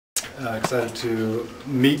Excited to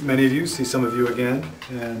meet many of you, see some of you again,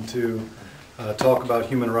 and to talk about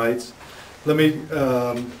human rights. Let me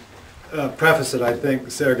preface it. I think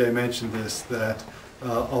Sergey mentioned this, that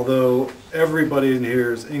although everybody in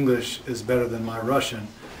here's English is better than my Russian,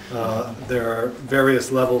 there are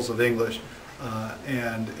various levels of English,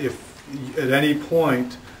 and if at any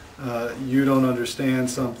point you don't understand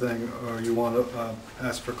something or you want to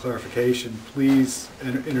ask for clarification, please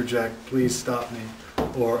interject, please stop me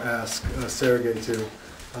or ask Sergey to,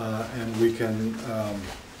 and we can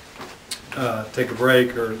take a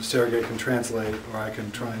break, or Sergey can translate, or I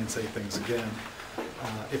can try and say things again.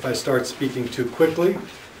 If I start speaking too quickly,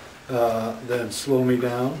 then slow me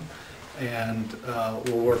down and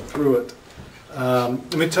we'll work through it.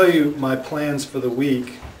 Let me tell you my plans for the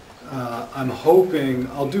week. I'm hoping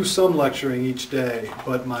I'll do some lecturing each day,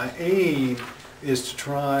 but my aim is to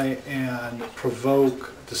try and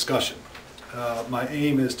provoke discussion. My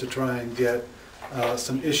aim is to try and get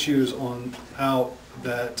some issues out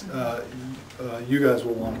that you guys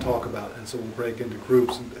will want to talk about, and so we'll break into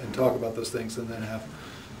groups and talk about those things and then have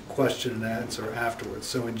question and answer afterwards.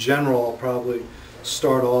 So in general, I'll probably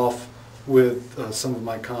start off with some of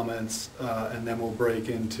my comments, and then we'll break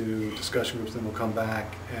into discussion groups, then we'll come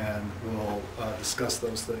back and we'll discuss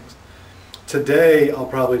those things. Today I'll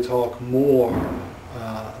probably talk more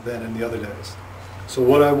than in the other days. So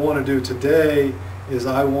what I want to do today is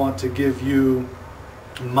I want to give you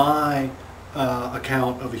my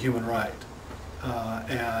account of a human right,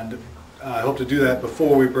 and I hope to do that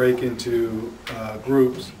before we break into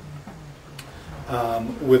groups,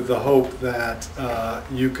 with the hope that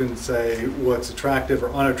you can say what's attractive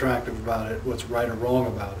or unattractive about it, what's right or wrong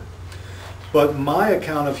about it. But my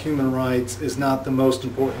account of human rights is not the most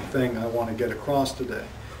important thing I want to get across today,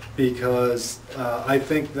 because I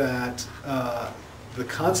think that the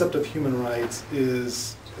concept of human rights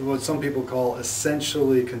is what some people call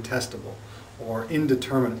essentially contestable or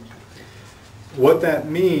indeterminate. What that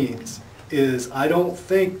means is I don't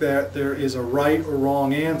think that there is a right or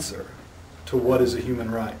wrong answer to what is a human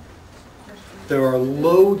right. There are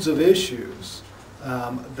loads of issues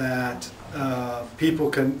that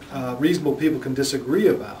reasonable people can disagree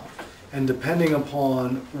about, and depending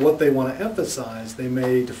upon what they want to emphasize, they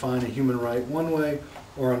may define a human right one way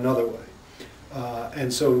or another way.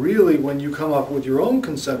 And so really, when you come up with your own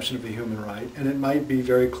conception of a human right, and it might be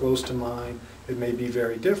very close to mine, it may be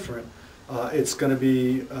very different, it's going to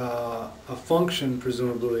be a function,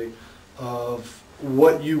 presumably, of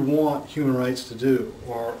what you want human rights to do,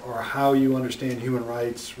 or how you understand human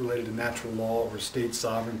rights related to natural law or state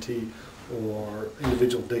sovereignty or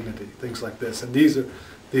individual dignity, things like this. And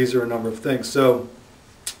these are a number of things. So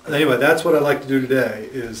anyway, that's what I'd like to do today,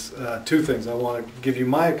 is two things. I want to give you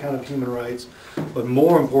my account of human rights, but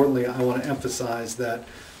more importantly, I want to emphasize that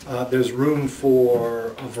there's room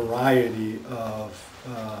for a variety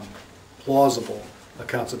of plausible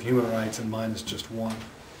accounts of human rights, and mine is just one.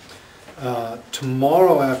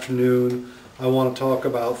 Tomorrow afternoon, I want to talk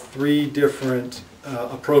about three different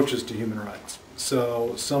approaches to human rights.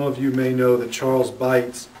 So some of you may know that Charles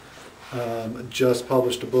Beitz just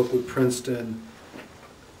published a book with Princeton.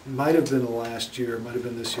 Might have been last year, might have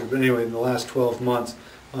been this year, but anyway, in the last 12 months,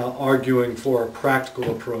 arguing for a practical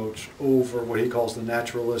approach over what he calls the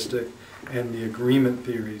naturalistic and the agreement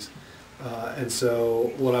theories. And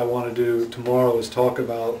so what I want to do tomorrow is talk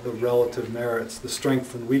about the relative merits, the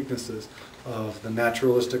strengths and weaknesses of the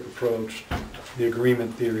naturalistic approach, the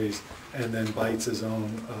agreement theories, and then Beitz's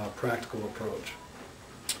own practical approach.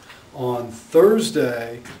 On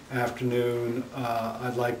Thursday afternoon,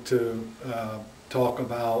 I'd like to talk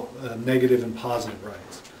about negative and positive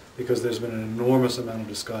rights, because there's been an enormous amount of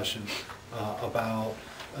discussion about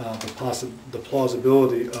the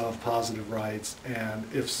plausibility of positive rights, and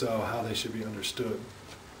if so, how they should be understood.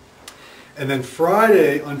 And then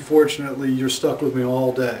Friday, unfortunately, you're stuck with me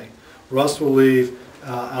all day. Russ will leave.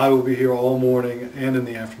 I will be here all morning and in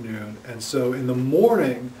the afternoon. And so in the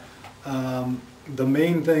morning, the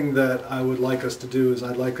main thing that I would like us to do is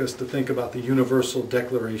I'd like us to think about the Universal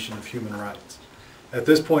Declaration of Human Rights. At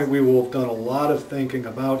this point, we will have done a lot of thinking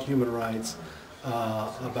about human rights,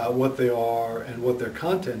 about what they are and what their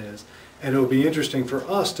content is. And it will be interesting for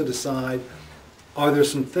us to decide, are there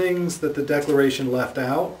some things that the Declaration left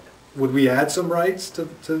out? Would we add some rights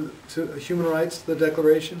to human rights to the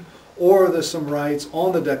Declaration? Or are there some rights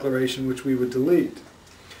on the Declaration which we would delete?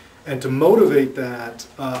 And to motivate that,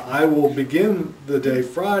 I will begin the day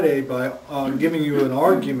Friday by giving you an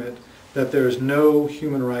argument that there is no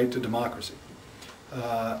human right to democracy.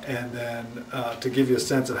 And then to give you a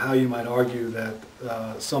sense of how you might argue that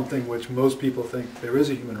something which most people think there is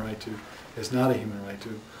a human right to is not a human right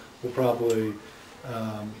to, will probably,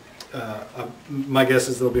 my guess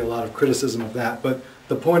is there'll be a lot of criticism of that, but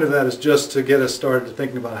the point of that is just to get us started to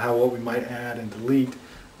thinking about what we might add and delete,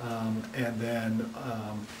 and then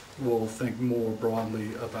we'll think more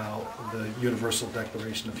broadly about the Universal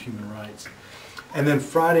Declaration of Human Rights. And then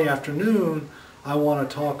Friday afternoon, I want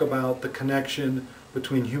to talk about the connection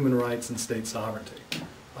between human rights and state sovereignty,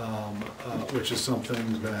 which is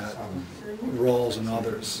something that Rawls and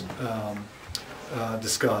others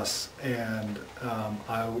discuss, and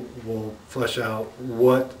I will flesh out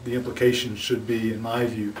what the implications should be, in my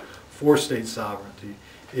view, for state sovereignty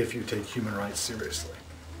if you take human rights seriously.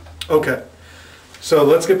 Okay, so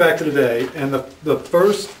let's get back to today, and the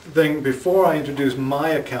first thing, before I introduce my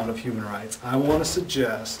account of human rights, I want to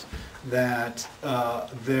suggest that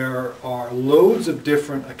there are loads of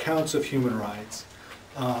different accounts of human rights,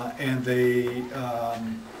 and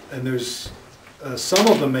there's some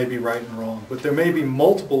of them may be right and wrong, but there may be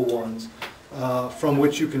multiple ones from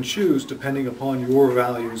which you can choose depending upon your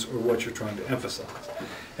values or what you're trying to emphasize.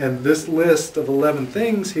 And this list of 11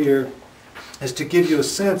 things here is to give you a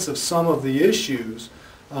sense of some of the issues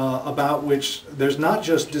about which there's not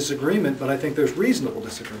just disagreement, but I think there's reasonable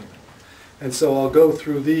disagreement. And so I'll go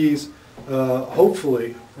through these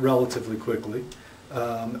hopefully relatively quickly,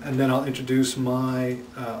 and then I'll introduce my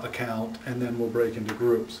account, and then we'll break into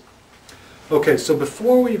groups. Okay, so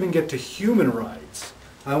before we even get to human rights,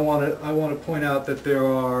 I want to point out that there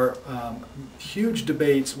are huge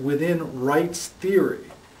debates within rights theory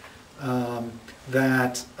and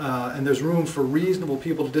there's room for reasonable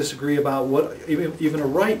people to disagree about what even a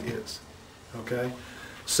right is. Okay,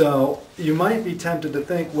 so you might be tempted to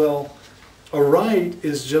think, well, a right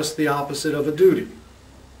is just the opposite of a duty,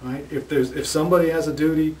 right? If somebody has a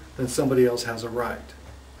duty, then somebody else has a right.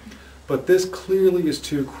 But this clearly is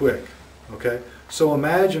too quick. Okay, so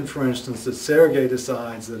imagine, for instance, that Sergei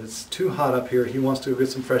decides that it's too hot up here, he wants to go get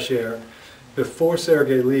some fresh air. Before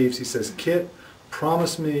Sergei leaves, he says, "Kit,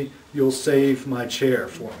 promise me you'll save my chair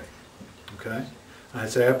for me." Okay, and I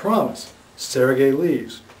say, "I promise." Sergei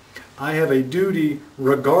leaves. I have a duty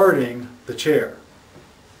regarding the chair.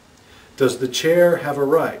 Does the chair have a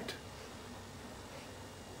right?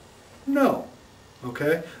 No.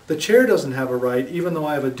 Okay, the chair doesn't have a right, even though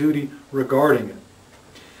I have a duty regarding it.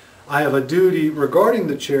 I have a duty regarding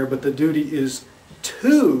the chair, but the duty is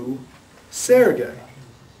to Sergei.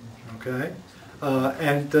 Okay?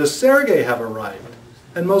 And does Sergei have a right?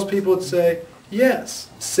 And most people would say, yes,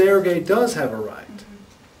 Sergei does have a right.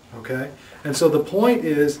 Okay? And so the point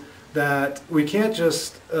is that we can't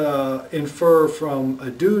just infer from a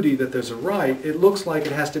duty that there's a right. It looks like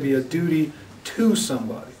it has to be a duty to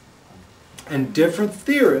somebody. And different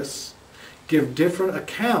theorists give different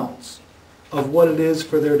accounts of what it is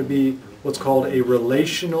for there to be what's called a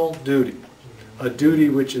relational duty, a duty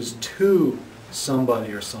which is to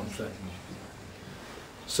somebody or something.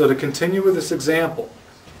 So to continue with this example,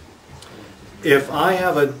 if I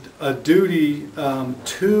have a duty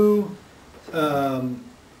to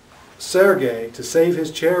Sergei to save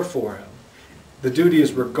his chair for him, the duty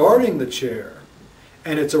is regarding the chair,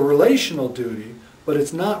 and it's a relational duty, but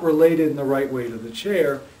it's not related in the right way to the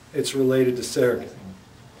chair, it's related to Sergei.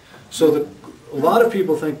 So a lot of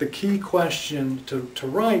people think the key question to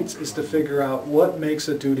rights is to figure out what makes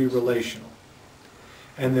a duty relational.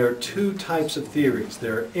 And there are two types of theories.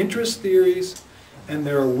 There are interest theories and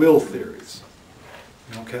there are will theories.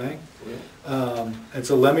 Okay? And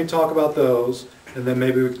so let me talk about those, and then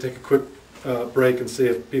maybe we can take a quick break and see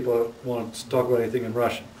if people want to talk about anything in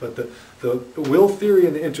Russian. But the will theory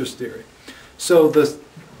and the interest theory. So the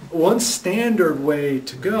one standard way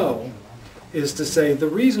to go is to say the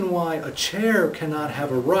reason why a chair cannot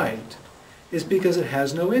have a right is because it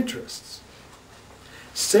has no interests.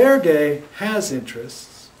 Sergei has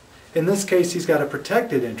interests. In this case, he's got a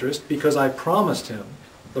protected interest because I promised him.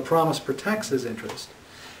 The promise protects his interest.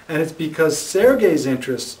 And it's because Sergei's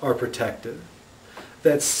interests are protected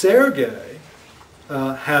that Sergei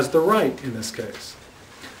has the right in this case.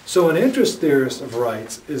 So an interest theorist of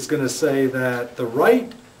rights is going to say that the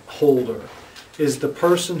right holder is the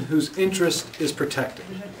person whose interest is protected.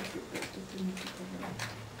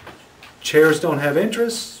 Chairs don't have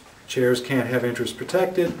interests. Chairs can't have interests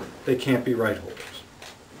protected. They can't be right holders.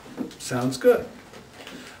 Sounds good.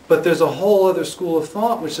 But there's a whole other school of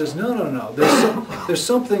thought which says, no, no, no. There's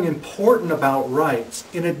something important about rights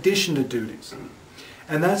in addition to duties.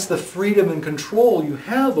 And that's the freedom and control you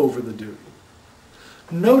have over the duty.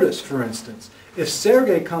 Notice, for instance, if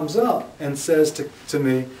Sergei comes up and says to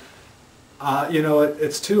me, you know,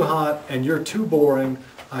 it's too hot and you're too boring,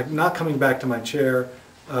 I'm not coming back to my chair,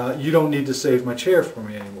 you don't need to save my chair for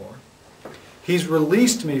me anymore. He's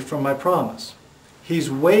released me from my promise. He's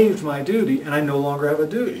waived my duty, and I no longer have a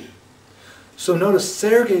duty. So notice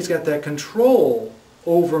Sergei's got that control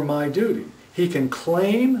over my duty. He can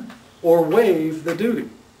claim or waive the duty.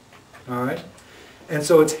 All right? And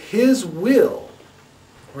so it's his will,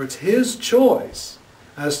 or it's his choice,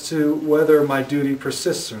 as to whether my duty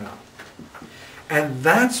persists or not. And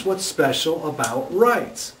that's what's special about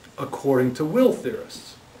rights, according to will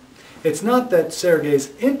theorists. It's not that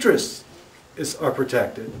Sergei's interests are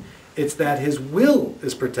protected, it's that his will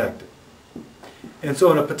is protected. And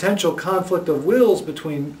so in a potential conflict of wills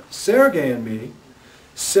between Sergei and me,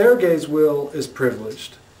 Sergei's will is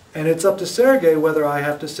privileged, and it's up to Sergei whether I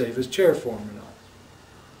have to save his chair for him or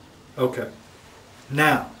not. Okay.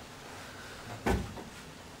 Now,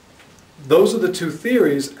 those are the two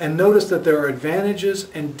theories, and notice that there are advantages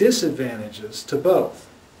and disadvantages to both.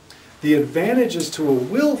 The advantages to a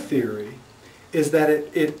will theory is that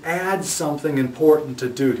it adds something important to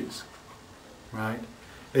duties, right?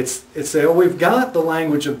 It's say, oh, we've got the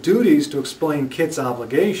language of duties to explain Kit's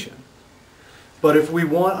obligation, but if we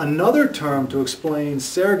want another term to explain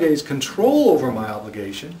Sergei's control over my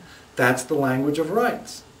obligation, that's the language of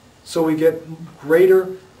rights. So we get greater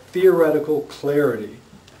theoretical clarity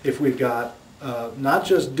if we've got not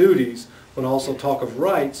just duties, but also talk of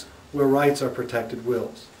rights, where rights are protected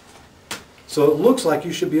wills. So it looks like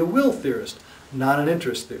you should be a will theorist, not an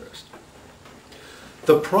interest theorist.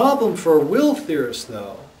 The problem for a will theorist,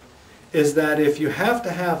 though, is that if you have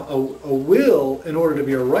to have a will in order to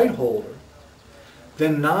be a right holder,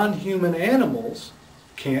 then non-human animals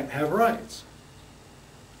can't have rights.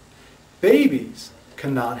 Babies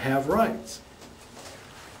cannot have rights.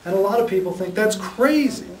 And a lot of people think that's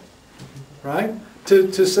crazy, right?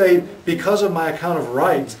 To say, because of my account of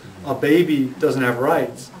rights, a baby doesn't have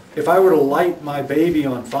rights. If I were to light my baby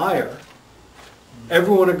on fire,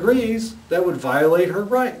 everyone agrees that would violate her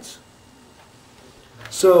rights.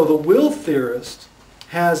 So the will theorist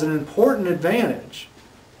has an important advantage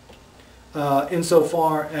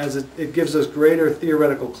insofar as it gives us greater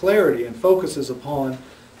theoretical clarity and focuses upon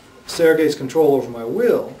Sergei's control over my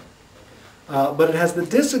will. But it has the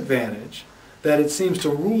disadvantage that it seems to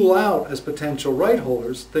rule out as potential right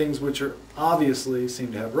holders things which are obviously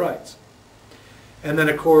seem to have rights. And then,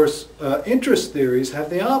 of course, interest theories have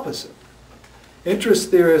the opposite. Interest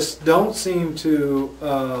theorists don't seem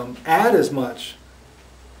to add as much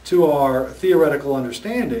to our theoretical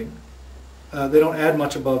understanding. They don't add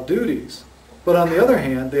much above duties. But on the other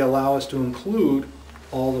hand, they allow us to include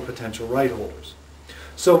all the potential right holders.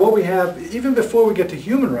 So what we have, even before we get to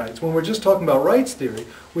human rights, when we're just talking about rights theory,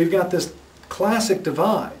 we've got this classic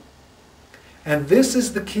divide. And this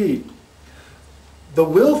is the key. The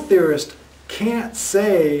will theorist can't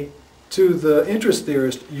say to the interest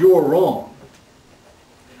theorist, you're wrong.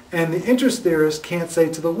 And the interest theorist can't say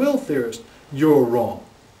to the will theorist, you're wrong.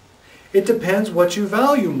 It depends what you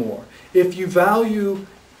value more. If you value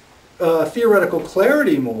theoretical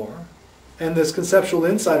clarity more, and this conceptual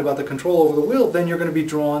insight about the control over the will, then you're going to be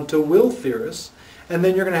drawn to will theorists, and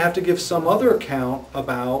then you're going to have to give some other account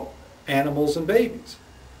about animals and babies.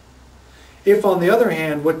 If, on the other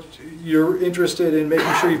hand, what you're interested in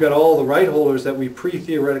making sure you've got all the right holders that we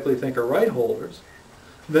pre-theoretically think are right holders,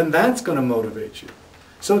 then that's going to motivate you.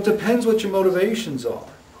 So it depends what your motivations are.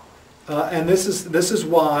 And this is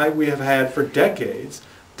why we have had for decades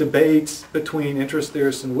debates between interest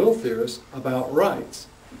theorists and will theorists about rights.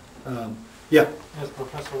 Yeah? Yes,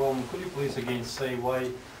 Professor Wellman, could you please again say why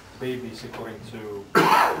babies, according to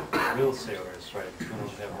will theorists, right, do not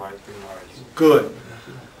have rights, human rights? Good.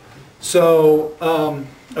 So,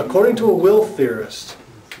 according to a will theorist,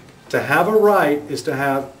 to have a right is to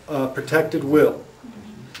have a protected will.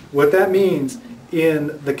 What that means,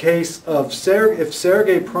 in the case of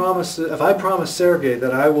if I promise Sergei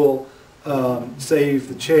that I will save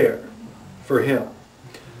the chair for him,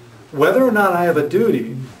 whether or not I have a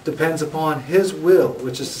duty depends upon his will,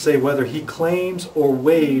 which is to say whether he claims or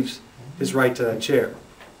waives his right to that chair.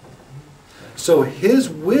 So his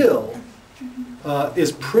will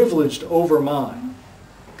is privileged over mine.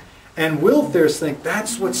 And will theorists think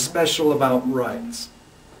that's what's special about rights,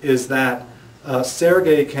 is that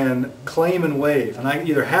Sergei can claim and waive, and I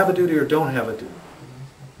either have a duty or don't have a duty.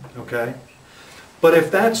 Okay? But if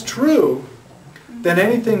that's true, then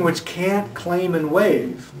anything which can't claim and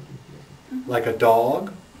waive, like a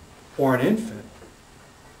dog or an infant,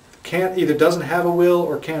 either doesn't have a will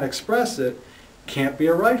or can't express it, can't be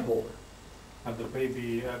a right holder. And the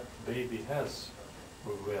baby has a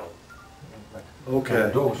will. Okay.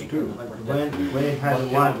 Dogs too. When it has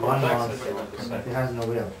one month, it has no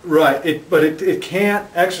will. Right, but it can't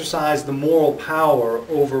exercise the moral power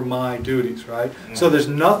over my duties, right? So there's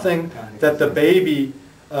nothing that the baby,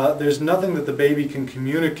 can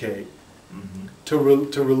communicate to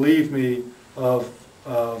relieve me of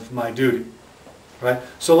my duty, right?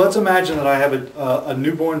 So let's imagine that I have a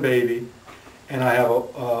newborn baby and I have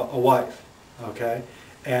a wife, okay?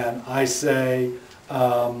 And I say,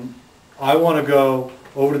 I want to go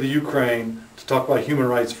over to the Ukraine to talk about human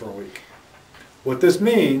rights for a week. What this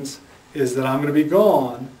means is that I'm going to be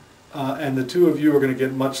gone, and the two of you are going to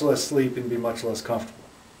get much less sleep and be much less comfortable.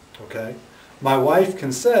 Okay? My wife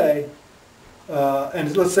can say,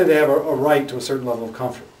 and let's say they have a right to a certain level of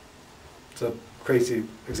comfort. It's a crazy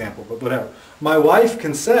example, but whatever. My wife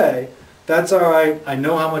can say, that's all right, I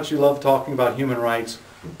know how much you love talking about human rights,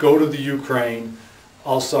 go to the Ukraine,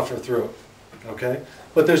 I'll suffer through it. Okay?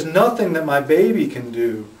 But there's nothing that my baby can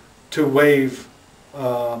do to waive.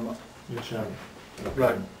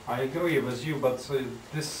 Right. I agree with you, but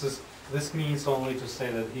this means only to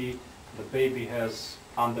say that the baby has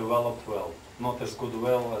undeveloped will, not as good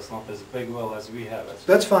will, not as big will as we have it.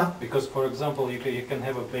 That's fine. Because, for example, you can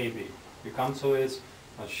have a baby. You come to it,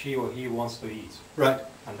 she or he wants to eat. Right.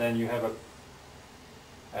 And then you have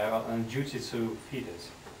a duty to feed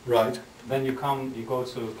it. Right. Then you go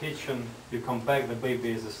to the kitchen, you come back, the baby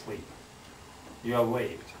is asleep. You are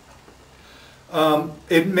waived.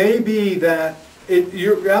 It may be that,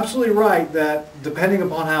 you're absolutely right that depending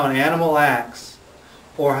upon how an animal acts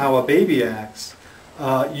or how a baby acts,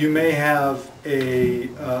 you may have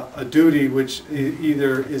a duty which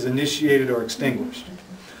either is initiated or extinguished.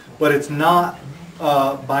 But it's not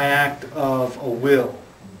by act of a will,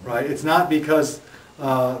 right? It's not because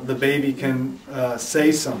the baby can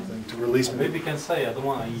say something to release The me. baby can say, I don't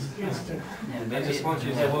want to eat. I just want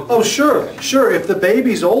you to look. Oh, sure. If the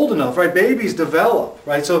baby's old enough, right? Babies develop,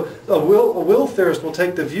 right? So a will theorist will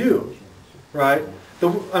take the view, right?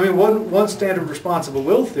 One standard response of a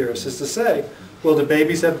will theorist is to say, well, do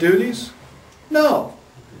babies have duties? No.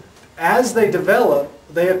 As they develop,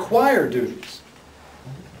 they acquire duties.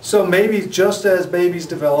 So maybe just as babies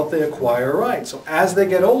develop, they acquire rights. So as they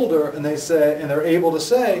get older and they're able to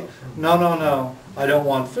say, no, I don't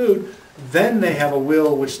want food, then they have a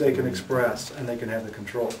will which they can express and they can have the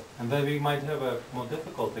control. And then we might have a more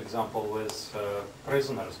difficult example with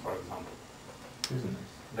prisoners, for example.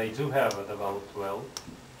 They do have a developed will,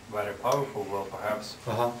 very powerful will perhaps,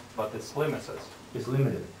 but it's limited. It's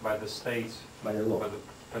limited by the state, by the law. by the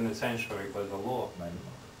penitentiary, by the law.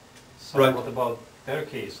 So Right. what about their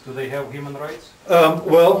case? Do they have human rights?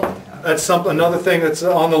 Well, that's another thing that's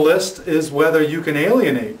on the list is whether you can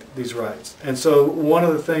alienate these rights. And so one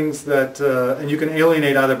of the things that, and you can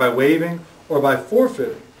alienate either by waiving or by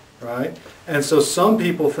forfeiting, right? And so some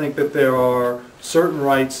people think that there are certain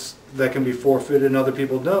rights that can be forfeited and other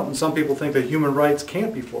people don't. And some people think that human rights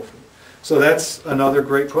can't be forfeited. So that's another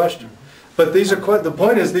great question. But the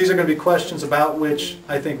point is these are going to be questions about which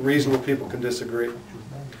I think reasonable people can disagree.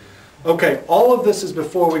 Okay, all of this is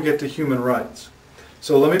before we get to human rights.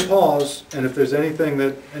 So let me pause, and if there's anything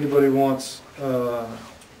that anybody wants to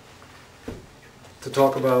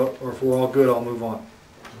talk about, or if we're all good, I'll move on.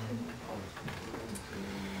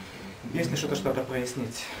 Если что-то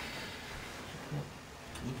пояснить.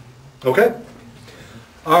 Okay?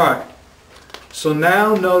 All right. So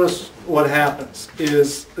now notice what happens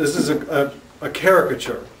is, this is a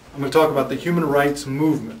caricature. I'm going to talk about the human rights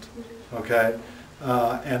movement, okay?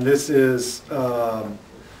 And this is an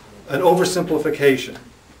oversimplification.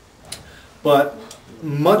 But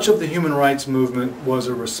much of the human rights movement was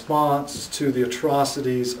a response to the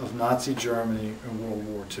atrocities of Nazi Germany in World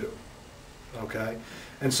War II, okay?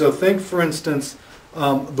 And so think, for instance,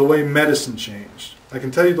 the way medicine changed. I can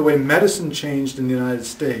tell you the way medicine changed in the United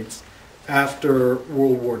States after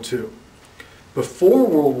World War II. Before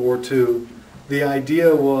World War II, the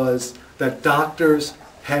idea was that doctors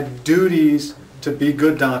had duties to be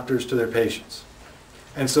good doctors to their patients.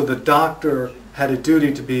 And so the doctor had a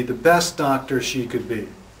duty to be the best doctor she could be.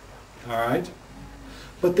 All right?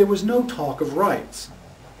 But there was no talk of rights.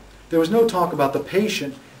 There was no talk about the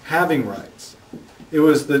patient having rights. It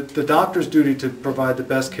was the doctor's duty to provide the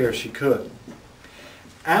best care she could.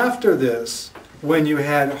 After this, when you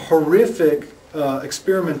had horrific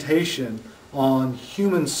experimentation on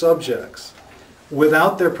human subjects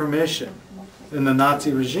without their permission in the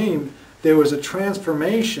Nazi regime, there was a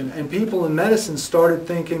transformation, and people in medicine started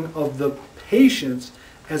thinking of the patients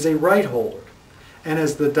as a right holder and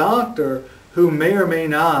as the doctor who may or may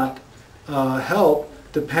not help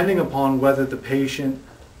depending upon whether the patient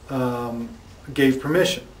gave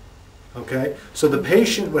permission. Okay? So the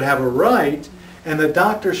patient would have a right, and the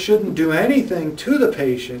doctor shouldn't do anything to the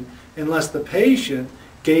patient unless the patient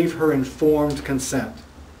gave her informed consent.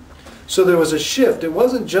 So there was a shift. It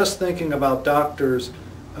wasn't just thinking about doctors'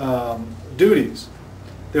 duties.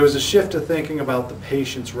 There was a shift to thinking about the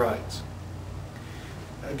patient's rights.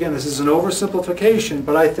 Again, this is an oversimplification,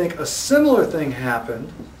 but I think a similar thing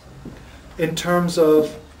happened in terms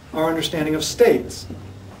of our understanding of states.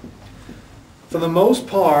 For the most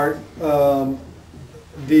part,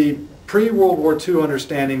 the pre-World War II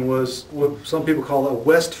understanding was what some people call a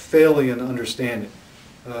Westphalian understanding,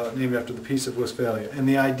 named after the Peace of Westphalia. And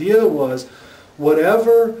the idea was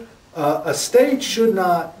whatever, a state should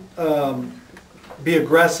not be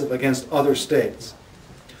aggressive against other states.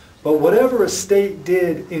 But whatever a state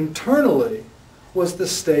did internally was the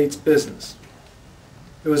state's business.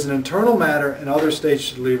 It was an internal matter, and other states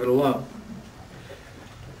should leave it alone.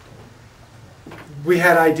 We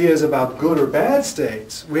had ideas about good or bad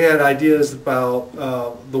states. We had ideas about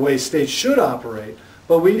the way states should operate,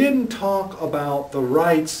 but we didn't talk about the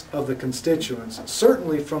rights of the constituents,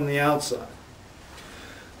 certainly from the outside.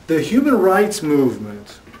 The human rights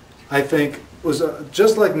movement, I think, was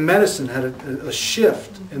just like medicine had a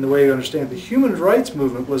shift in the way you understand it. The human rights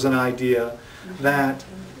movement was an idea that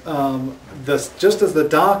just as the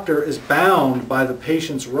doctor is bound by the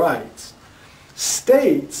patient's rights,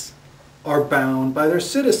 states are bound by their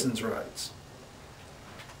citizens' rights.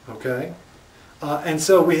 Okay? And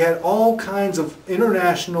so we had all kinds of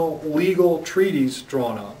international legal treaties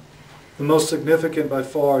drawn up. The most significant by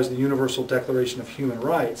far is the Universal Declaration of Human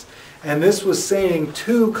Rights. And this was saying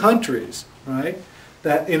to countries, right,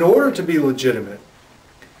 that in order to be legitimate,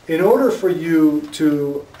 in order for you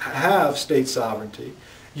to have state sovereignty,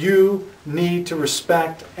 you need to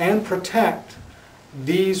respect and protect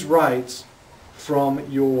these rights from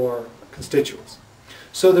your constituents.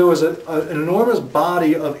 So there was an enormous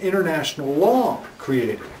body of international law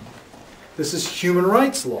created. This is human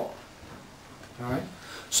rights law. All right?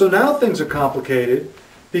 So now things are complicated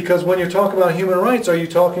because when you talk about human rights, are you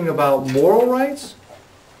talking about moral rights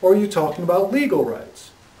or are you talking about legal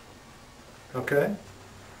rights? Okay?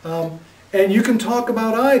 And you can talk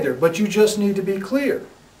about either, but you just need to be clear.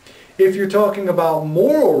 If you're talking about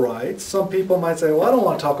moral rights, some people might say, well, I don't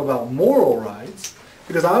want to talk about moral rights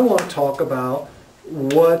because I want to talk about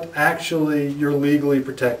what actually you're legally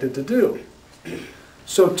protected to do.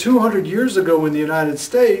 So 200 years ago in the United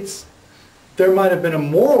States, there might have been a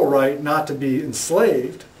moral right not to be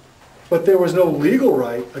enslaved, but there was no legal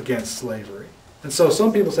right against slavery. And so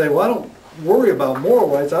some people say, well, I don't worry about moral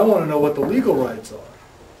rights, I want to know what the legal rights are.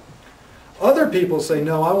 Other people say,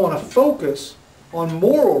 no, I want to focus on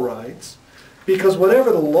moral rights because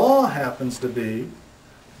whatever the law happens to be,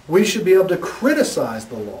 we should be able to criticize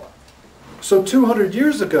the law. So 200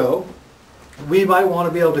 years ago, we might want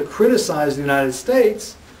to be able to criticize the United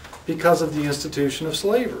States because of the institution of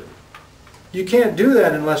slavery. You can't do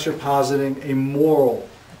that unless you're positing a moral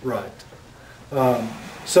right.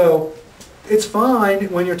 So it's fine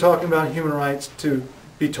when you're talking about human rights to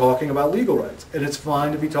be talking about legal rights, and it's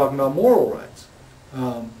fine to be talking about moral rights.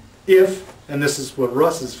 If, and this is what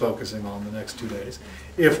Russ is focusing on the next 2 days,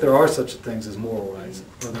 if there are such things as moral rights,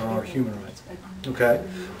 or there are human rights. Okay?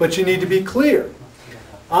 But you need to be clear.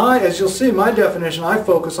 As you'll see, my definition, I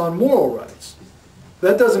focus on moral rights.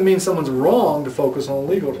 That doesn't mean someone's wrong to focus on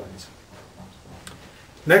legal rights.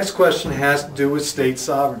 Next question has to do with state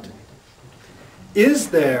sovereignty.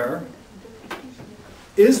 Is there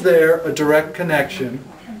a direct connection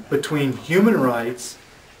between human rights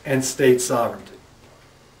and state sovereignty?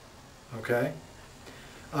 Okay?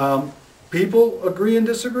 People agree and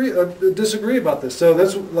disagree about this. So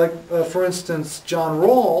that's like, for instance, John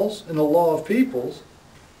Rawls in The Law of Peoples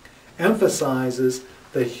emphasizes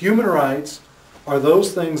that human rights are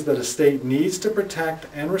those things that a state needs to protect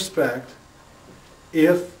and respect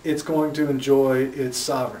if it's going to enjoy its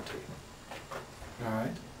sovereignty. All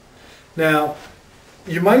right? Now,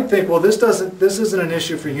 you might think, well, this isn't an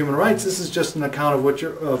issue for human rights. This is just an account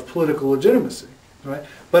of political legitimacy, right?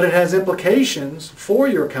 But it has implications for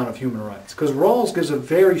your account of human rights because Rawls gives a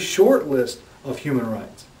very short list of human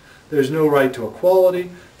rights. There's no right to equality.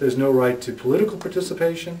 There's no right to political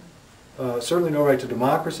participation. Certainly no right to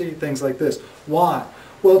democracy. Things like this. Why?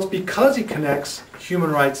 Well, it's because he connects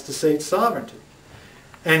human rights to state sovereignty.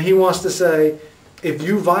 And he wants to say, if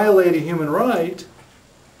you violate a human right,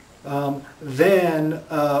 then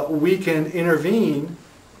we can intervene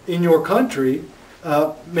in your country,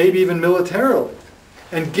 maybe even militarily.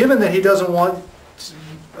 And given that he doesn't want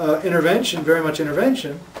intervention, very much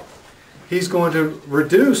intervention, he's going to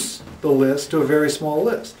reduce the list to a very small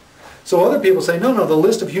list. So other people say, no, no, the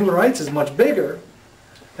list of human rights is much bigger,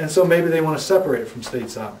 and so maybe they want to separate it from state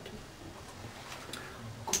sovereignty.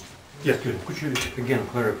 Yeah. Could you again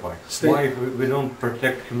clarify State. why if we don't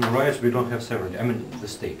protect human rights, we don't have sovereignty? I mean, the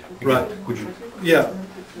state. Again, Right. Could you? Yeah.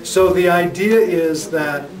 So the idea is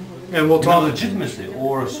that, and we'll Talk talk. legitimacy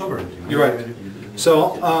or sovereignty. You're right.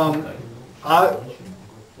 So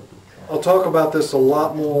I'll talk about this a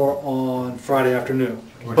lot more on Friday afternoon.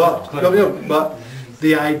 But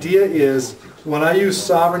the idea is when I use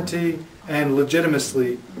sovereignty and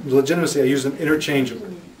legitimacy, I use them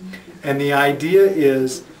interchangeably. And the idea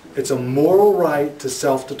is it's a moral right to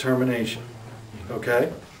self-determination.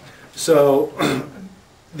 Okay? So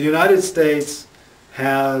the United States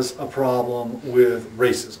has a problem with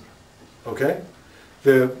racism. Okay?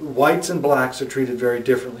 The whites and blacks are treated very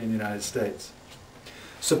differently in the United States.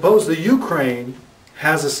 Suppose the Ukraine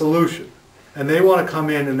has a solution, and they want to come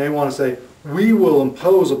in and they want to say, we will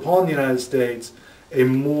impose upon the United States a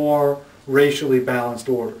more racially balanced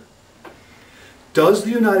order. Does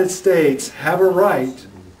the United States have a right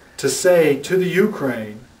to say to the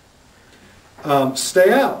Ukraine,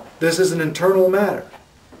 stay out, this is an internal matter,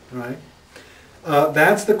 right?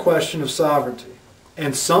 That's the question of sovereignty.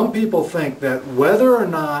 And some people think that whether or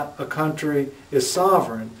not a country is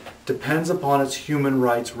sovereign depends upon its human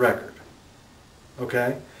rights record.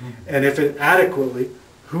 Okay? And if it adequately,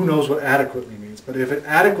 who knows what adequately means, but if it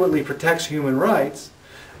adequately protects human rights,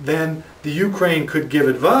 then the Ukraine could give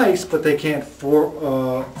advice, but they can't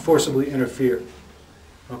forcibly interfere.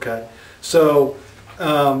 Okay? So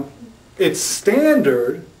it's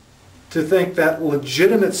standard to think that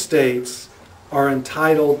legitimate states are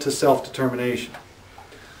entitled to self-determination.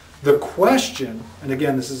 The question, and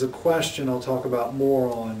again this is a question I'll talk about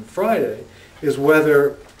more on Friday, is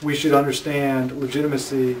whether we should understand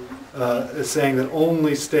legitimacy as saying that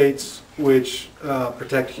only states which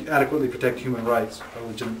adequately protect human rights are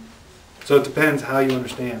legitimate. So it depends how you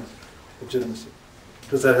understand legitimacy.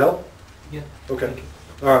 Does that help? Yeah. Okay.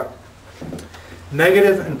 All right.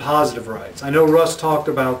 Negative and positive rights. I know Russ talked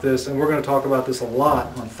about this, and we're going to talk about this a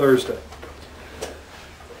lot on Thursday.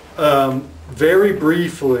 Very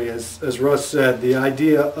briefly, as Russ said, the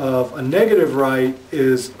idea of a negative right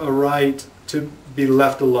is a right to be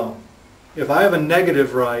left alone. If I have a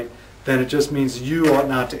negative right, then it just means you ought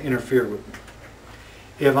not to interfere with me.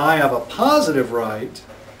 If I have a positive right,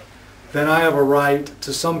 then I have a right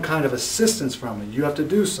to some kind of assistance from me. You have to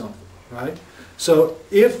do something, right? So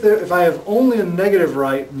if I have only a negative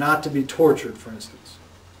right not to be tortured, for instance,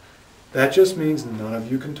 that just means none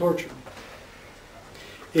of you can torture me.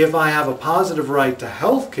 If I have a positive right to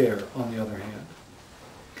health care, on the other hand,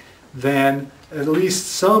 then at least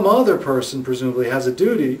some other person presumably has a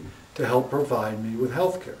duty to help provide me with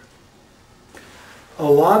health care.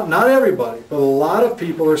 Not everybody, but a lot of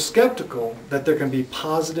people are skeptical that there can be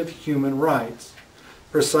positive human rights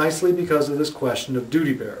precisely because of this question of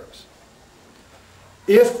duty bearers.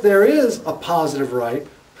 If there is a positive right,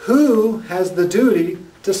 who has the duty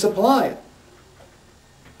to supply it?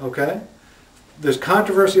 Okay? There's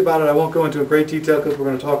controversy about it. I won't go into great detail because we're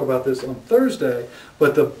going to talk about this on Thursday.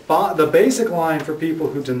 But the basic line for people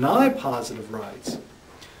who deny positive rights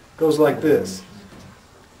goes like this.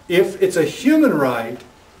 If it's a human right,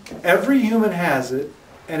 every human has it,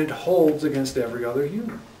 and it holds against every other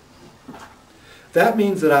human. That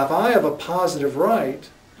means that if I have a positive right,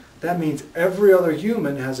 that means every other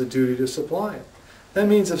human has a duty to supply it. That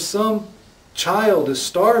means if some child is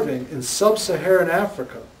starving in sub-Saharan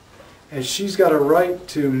Africa, and she's got a right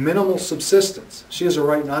to minimal subsistence, she has a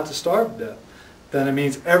right not to starve to death, then it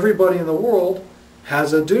means everybody in the world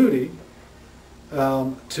has a duty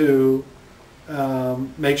to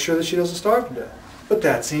make sure that she doesn't starve to death. But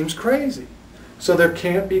that seems crazy. So there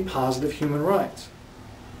can't be positive human rights.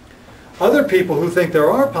 Other people who think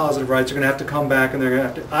there are positive rights are going to have to come back and they're going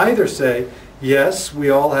to have to either say, yes, we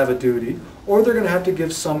all have a duty, or they're going to have to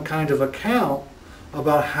give some kind of account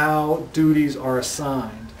about how duties are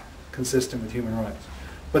assigned consistent with human rights.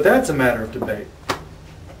 But that's a matter of debate.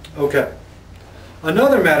 Okay.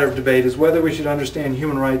 Another matter of debate is whether we should understand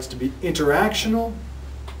human rights to be interactional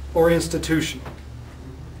or institutional.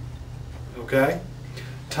 Okay?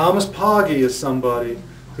 Thomas Pogge is somebody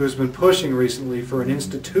who's been pushing recently for an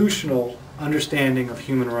institutional understanding of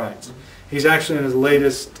human rights. He's actually in his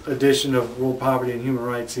latest edition of World Poverty and Human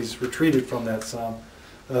Rights, he's retreated from that some.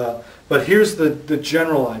 But here's the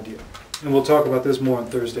general idea, and we'll talk about this more on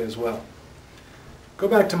Thursday as well. Go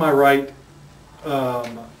back to my right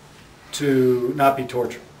to not be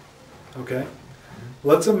tortured. Okay?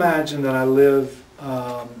 Let's imagine that I live,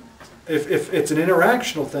 if it's an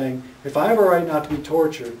interactional thing, if I have a right not to be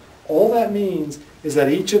tortured, All that means is that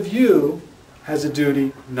each of you has a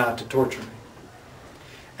duty not to torture me.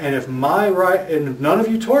 And if my right, and if none of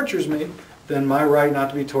you tortures me, then my right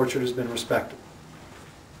not to be tortured has been respected.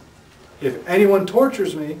 If anyone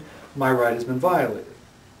tortures me, my right has been violated.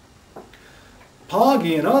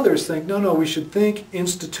 Pogge and others think, no, we should think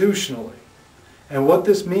institutionally. And what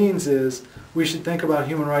this means is we should think about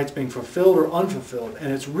human rights being fulfilled or unfulfilled.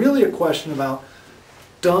 And it's really a question about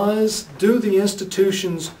do the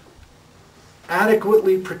institutions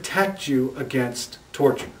adequately protect you against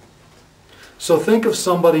torture? So think of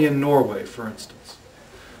somebody in Norway, for instance.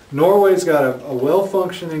 Norway's got a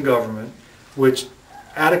well-functioning government which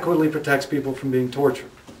adequately protects people from being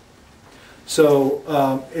tortured. So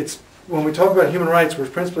when we talk about human rights, we're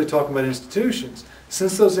principally talking about institutions.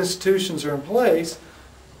 Since those institutions are in place,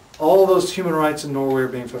 all those human rights in Norway are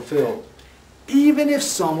being fulfilled. Even if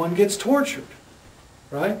someone gets tortured,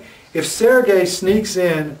 right? If Sergei sneaks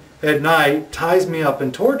in at night, ties me up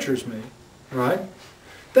and tortures me, right?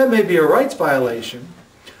 That may be a rights violation,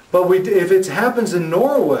 but if it happens in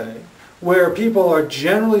Norway, where people are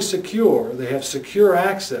generally secure, they have secure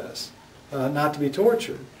access not to be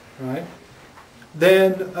tortured, right?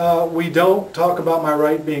 Then we don't talk about my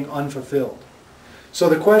right being unfulfilled. So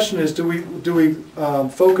the question is, do we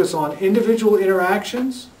focus on individual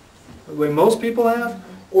interactions, the way most people have,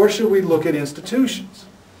 or should we look at institutions?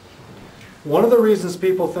 One of the reasons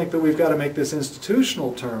people think that we've got to make this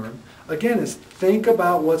institutional term, again, is think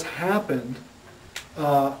about what's happened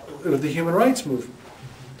with the human rights movement.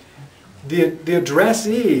 The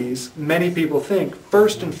addressees, many people think,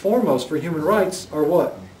 first and foremost for human rights are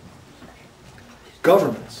what?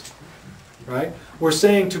 Governments, right? We're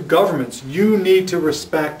saying to governments, you need to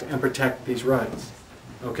respect and protect these rights,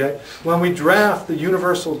 okay? When we draft the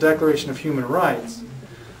Universal Declaration of Human Rights,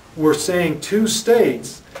 we're saying to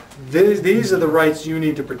states, these are the rights you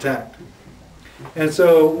need to protect. And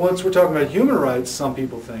so once we're talking about human rights, some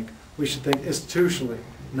people think we should think institutionally,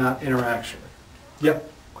 not interactionally.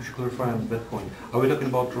 Yep. Could you clarify on that point? Are we talking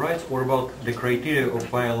about rights or about the criteria of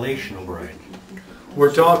violation of rights?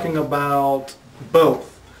 We're talking about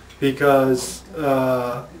both, because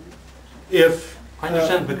if... I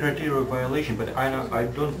understand the criteria of violation, but I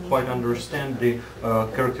don't quite understand the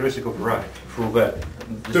characteristic of right through that.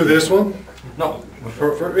 Through this one? No.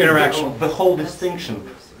 For interaction. The whole distinction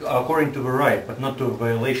according to the right, but not to a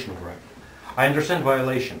violation of right. I understand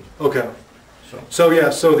violation. Okay. So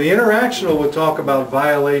the interactional would talk about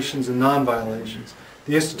violations and non-violations.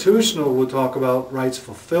 The institutional would talk about rights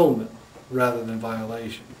fulfillment rather than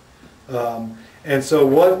violation. And so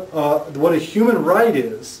what a human right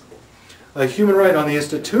is, a human right on the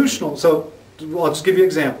institutional, so I'll just give you an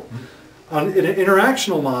example. On an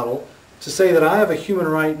interactional model, to say that I have a human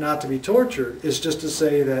right not to be tortured is just to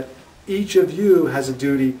say that each of you has a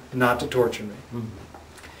duty not to torture me. Mm-hmm.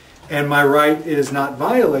 And my right is not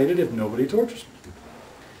violated if nobody tortures me.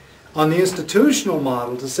 On the institutional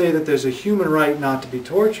model, to say that there's a human right not to be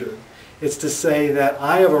tortured, it's to say that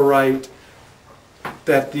I have a right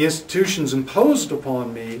that the institutions imposed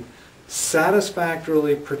upon me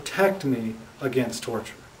satisfactorily protect me against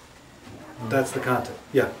torture. That's the content.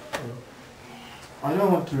 Yeah. I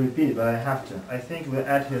don't want to repeat, but I have to. I think we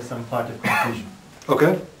add here some part of confusion.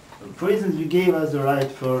 Okay. For instance, you gave us the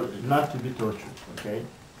right for not to be tortured, okay?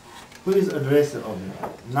 Who is addressee of the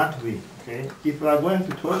right? Not we, okay? If we are going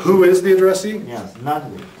to torture... Who is the addressee? Yes, not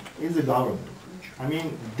we. It's the government. I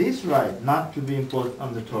mean, this right not to be imposed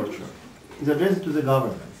under torture is addressed to the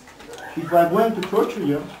government. If we are going to torture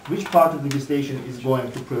you, which part of the legislation is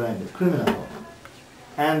going to prevent it? Criminal law.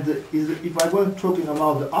 And if I'm going talking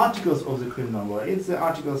about the articles of the criminal law, it's the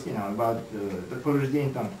articles, you know, about the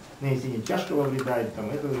повреждение там нанесение тяжкого вреда или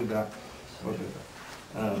там этого вреда, вот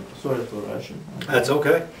это. Sorry for Russian. That's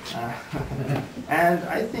okay. And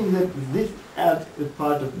I think that this adds a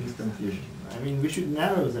part of this confusion. I mean, we should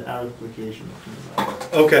narrow the application of human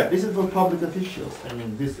rights. Okay. This is for public officials. I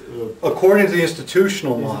mean, this. According to the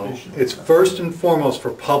institutional model, it's first and foremost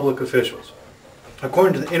for public officials.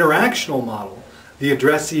 According to the interactional model, the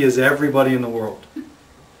addressee is everybody in the world.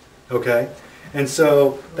 Okay? And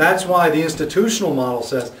so that's why the institutional model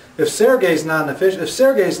says, if Sergei's not an official, if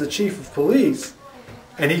Sergei's the chief of police,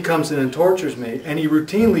 and he comes in and tortures me, and he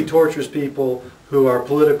routinely tortures people who are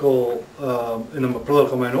political, in a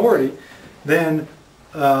political minority, then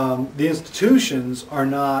the institutions are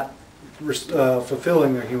not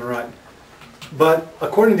fulfilling their human right. But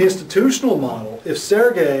according to the institutional model, if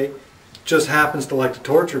Sergei just happens to like to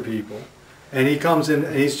torture people, and he comes in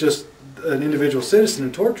and he's just an individual citizen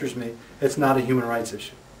and tortures me, it's not a human rights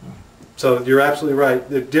issue. So you're absolutely right.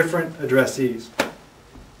 They're different addressees.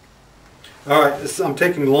 All right, I'm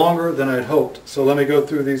taking longer than I'd hoped, so let me go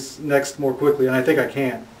through these next more quickly, and I think I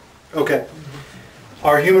can. Okay.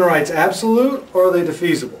 Are human rights absolute or are they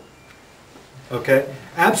defeasible? Okay.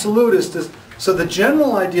 Absolute is just, so the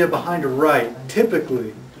general idea behind a right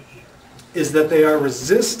typically is that they are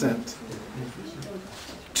resistant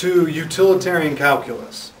to utilitarian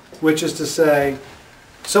calculus, which is to say,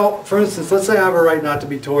 so for instance, let's say I have a right not to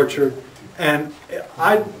be tortured, and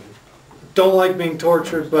I don't like being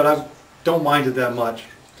tortured, but I don't mind it that much.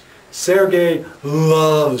 Sergei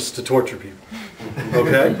loves to torture people.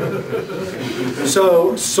 Okay?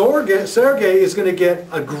 So Sergei is going to get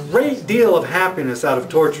a great deal of happiness out of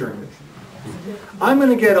torturing me. I'm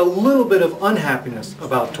going to get a little bit of unhappiness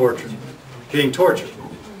about being tortured.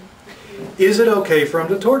 Is it okay for him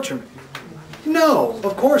to torture me? No,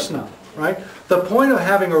 of course not. Right? The point of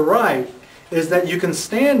having a right is that you can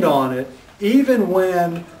stand on it even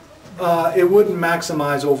when it wouldn't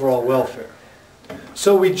maximize overall welfare.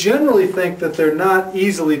 So we generally think that they're not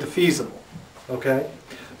easily defeasible. Okay?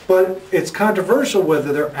 But it's controversial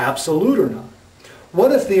whether they're absolute or not.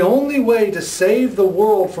 What if the only way to save the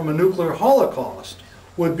world from a nuclear holocaust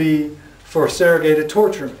would be for Sergei to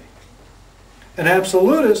torture me? An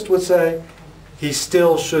absolutist would say, he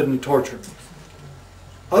still shouldn't torture me.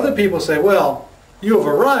 Other people say, well, you have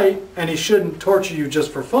a right and he shouldn't torture you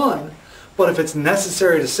just for fun, but if it's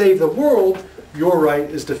necessary to save the world, your right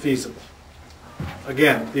is defeasible.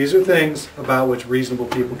 Again, these are things about which reasonable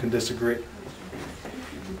people can disagree.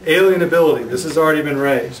 Alienability, this has already been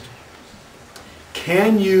raised.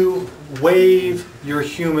 Can you waive your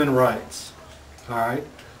human rights? All right?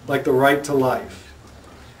 Like the right to life.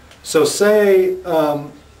 So say,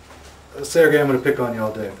 Sergei, I'm going to pick on you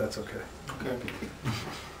all day if that's okay. Okay.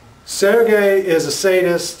 Sergei is a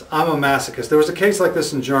sadist, I'm a masochist. There was a case like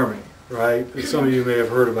this in Germany, right? That some of you may have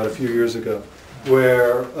heard about a few years ago,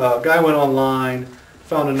 where a guy went online,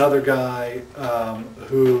 found another guy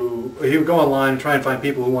he would go online and try and find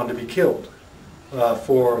people who wanted to be killed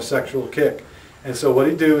for a sexual kick. And so what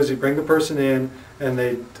he'd do is he'd bring the person in and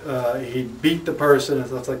he'd beat the person and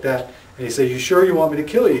stuff like that. And he'd say, you sure you want me to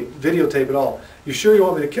kill you? Videotape it all. You sure you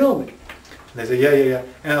want me to kill me? And they say, yeah, yeah, yeah.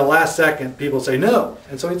 And at the last second, people say no.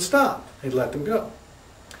 And so he'd stop. He'd let them go.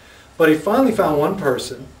 But he finally found one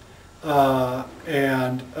person, I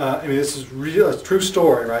mean, this is a true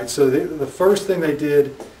story, right? So the first thing they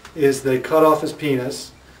did is they cut off his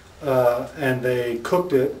penis, and they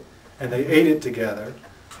cooked it, and they ate it together.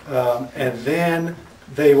 And then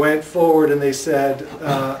they went forward and they said,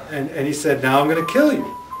 and he said, now I'm going to kill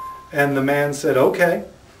you. And the man said, okay.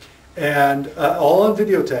 And all on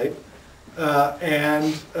videotape.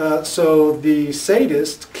 So the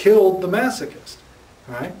sadist killed the masochist,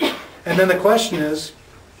 right? And then the question is,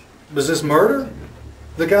 was this murder?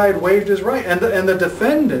 The guy had waived his right. And the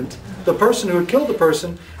defendant, the person who had killed the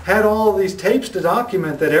person, had all these tapes to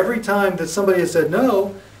document that every time that somebody had said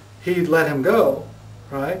no, he'd let him go,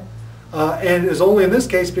 right? And it was only in this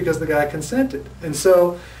case because the guy consented. And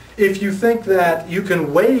so if you think that you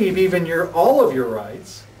can waive even all of your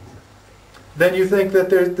rights, then you think that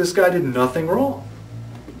this guy did nothing wrong.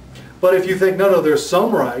 But if you think, no, there's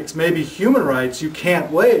some rights, maybe human rights, you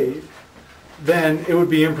can't waive, then it would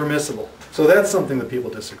be impermissible. So that's something that people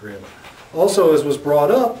disagree about. Also, as was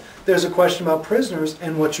brought up, there's a question about prisoners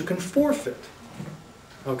and what you can forfeit.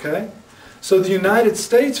 Okay? So the United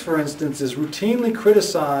States, for instance, is routinely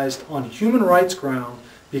criticized on human rights ground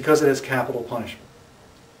because it has capital punishment.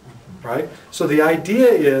 Right? So the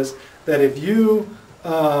idea is that if you,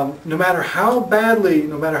 no matter how badly,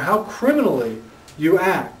 no matter how criminally you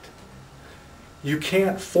act, you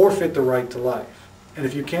can't forfeit the right to life. And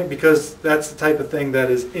if you can't, because that's the type of thing that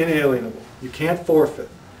is inalienable. You can't forfeit.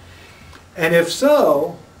 And if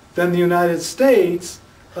so, then the United States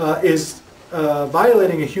is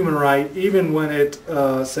violating a human right even when it,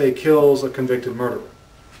 say, kills a convicted murderer.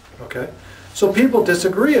 Okay? So people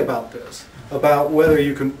disagree about this, about whether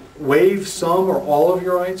you can waive some or all of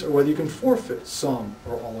your rights or whether you can forfeit some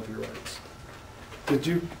or all of your rights. Did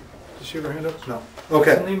she have her hand up? No.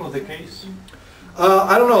 Okay. What's the name of the case?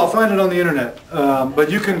 I don't know. I'll find it on the internet.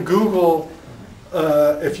 But you can Google,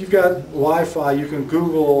 if you've got Wi-Fi, you can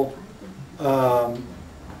Google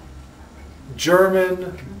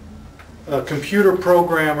German computer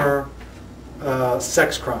programmer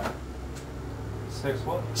sex crime. Sex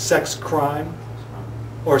what? Sex crime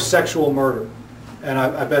or sexual murder. And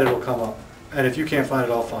I bet it'll come up. And if you can't find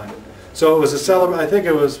it, I'll find it. So it was I think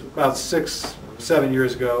it was about 6-7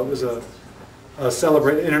 years ago. It was a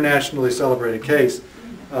internationally celebrated case.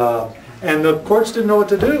 And the courts didn't know what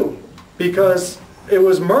to do because it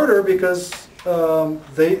was murder because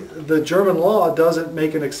the German law doesn't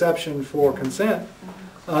make an exception for consent,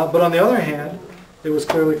 but on the other hand, it was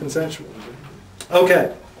clearly consensual.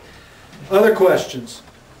 Okay, other questions.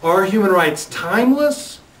 Are human rights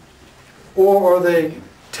timeless, or are they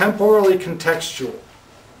temporally contextual?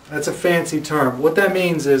 That's a fancy term. What that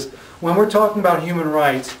means is, when we're talking about human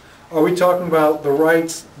rights, are we talking about the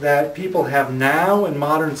rights that people have now in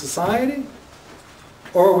modern society?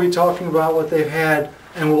 Or are we talking about what they've had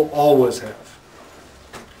and will always have?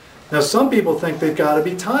 Now, some people think they've got to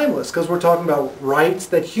be timeless because we're talking about rights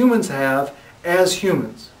that humans have as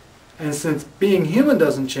humans. And since being human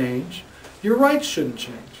doesn't change, your rights shouldn't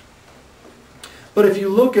change. But if you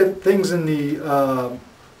look at things in the,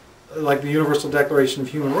 like the Universal Declaration of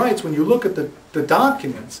Human Rights, when you look at the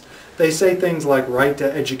documents, they say things like right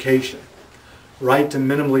to education, right to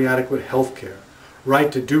minimally adequate health care,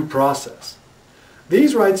 right to due process.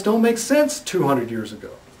 These rights don't make sense 200 years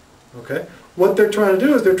ago. Okay? What they're trying to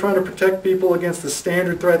do is they're trying to protect people against the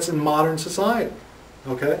standard threats in modern society.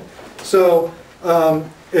 Okay? So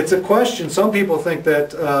it's a question. Some people think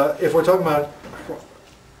that if we're talking about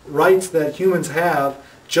rights that humans have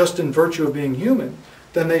just in virtue of being human,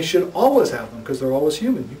 then they should always have them because they're always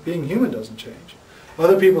human. Being human doesn't change.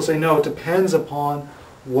 Other people say, no, it depends upon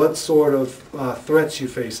what sort of threats you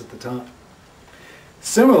face at the time.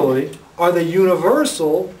 Similarly, are they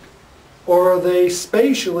universal, or are they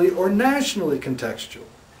spatially or nationally contextual?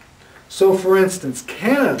 So, for instance,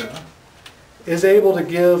 Canada is able to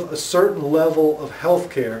give a certain level of health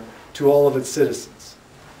care to all of its citizens.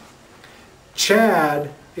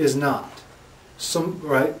 Chad is not.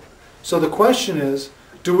 Right? So the question is,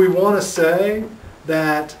 do we want to say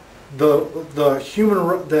that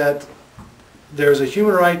that there's a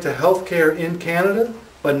human right to health care in Canada,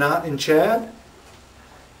 but not in Chad?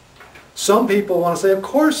 Some people want to say, of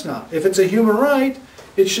course not. If it's a human right,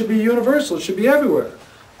 it should be universal. It should be everywhere.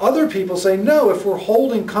 Other people say, no, if we're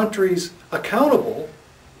holding countries accountable,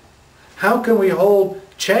 how can we hold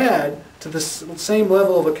Chad to the same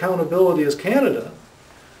level of accountability as Canada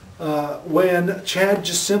when Chad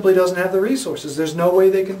just simply doesn't have the resources? There's no way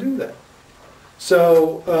they can do that.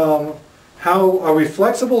 So how are we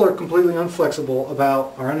flexible or completely inflexible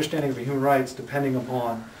about our understanding of human rights depending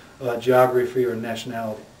upon geography or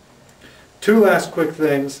nationality? Two last quick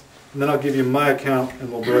things, and then I'll give you my account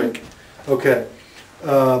and we'll break. Okay,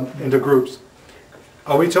 into groups.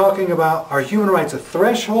 Are we talking about, are human rights a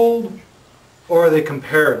threshold or are they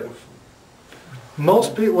comparative?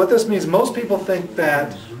 Most people, what this means, most people think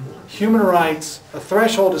that human rights, a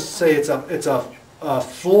threshold is to say it's a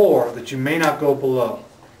floor that you may not go below,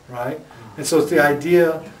 right? And so it's the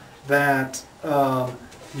idea that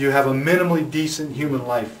you have a minimally decent human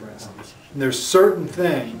life, for instance. And there's certain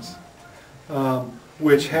things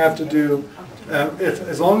which have to do,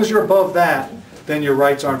 as long as you're above that, then your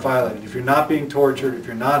rights aren't violated. If you're not being tortured, if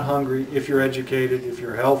you're not hungry, if you're educated, if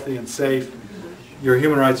you're healthy and safe, your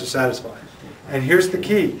human rights are satisfied. And here's the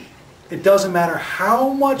key. It doesn't matter how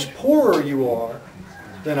much poorer you are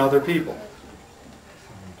than other people.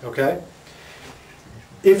 Okay?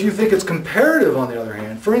 If you think it's comparative, on the other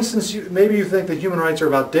hand, for instance, maybe you think that human rights are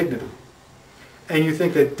about dignity, and you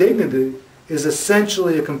think that dignity is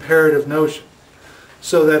essentially a comparative notion.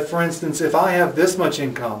 So that, for instance, if I have this much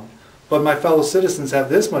income, but my fellow citizens have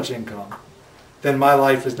this much income, then my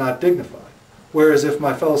life is not dignified. Whereas if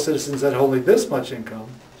my fellow citizens had only this much income,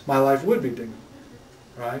 my life would be dignified.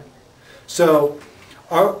 Right? So,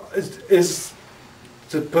 to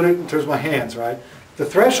put it in terms of my hands, right? The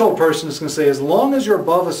threshold person is going to say, as long as you're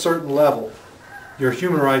above a certain level, your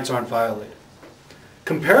human rights aren't violated.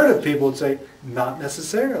 Comparative people would say, not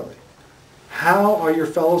necessarily. How are your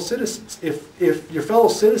fellow citizens? If your fellow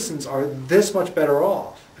citizens are this much better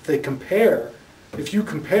off, if you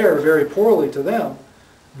compare very poorly to them,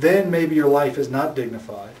 then maybe your life is not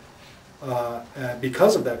dignified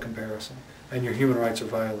because of that comparison, and your human rights are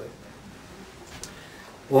violated.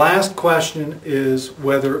 Last question is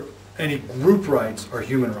whether any group rights are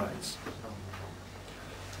human rights.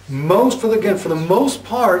 For the most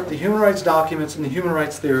part, the human rights documents and the human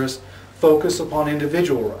rights theorists focus upon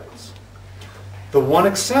individual rights. The one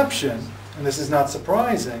exception, and this is not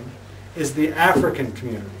surprising, is the African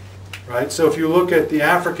community. Right? So if you look at the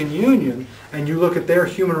African Union and you look at their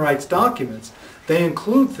human rights documents, they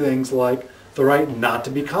include things like the right not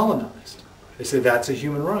to be colonized. They say that's a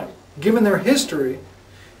human right. Given their history,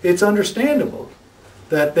 it's understandable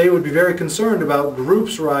that they would be very concerned about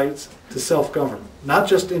groups' rights to self-government. Not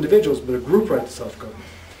just individuals, but a group right to self-government.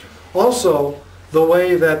 Also, the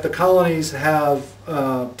way that the colonies have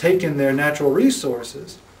taken their natural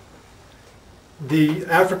resources, the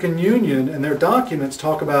African Union and their documents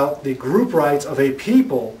talk about the group rights of a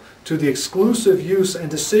people to the exclusive use and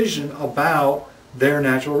decision about their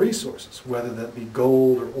natural resources, whether that be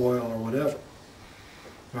gold or oil or whatever,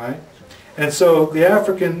 right? And so the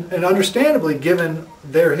African, and understandably given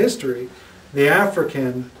their history, the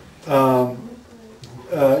African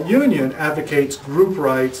Union advocates group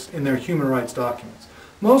rights in their human rights documents.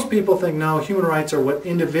 Most people think, no, human rights are what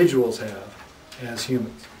individuals have as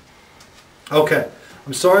humans. Okay,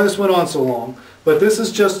 I'm sorry this went on so long, but this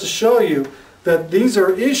is just to show you that these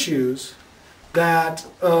are issues that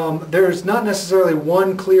there's not necessarily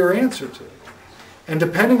one clear answer to. And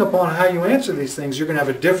depending upon how you answer these things, you're going to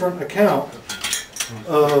have a different account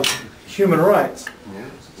of human rights.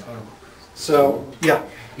 So, yeah.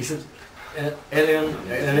 Is it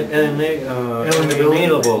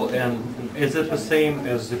alienable, and is it the same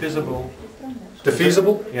as divisible?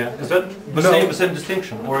 Defeasible? Yeah. Is that the same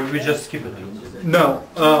distinction, or we just skip it? No.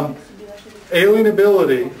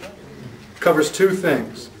 Alienability covers two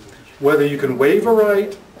things: whether you can waive a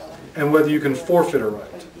right and whether you can forfeit a right.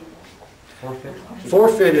 Forfeit?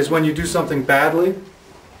 Forfeit is when you do something badly,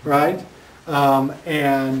 right?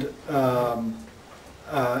 And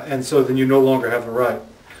so then you no longer have the right.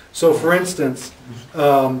 So, for instance,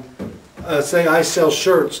 say I sell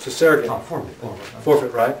shirts to Sergey.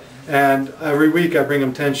 Forfeit, right? And every week I bring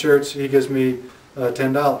him 10 shirts. He gives me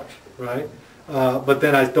 $10, right? But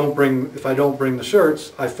then if I don't bring the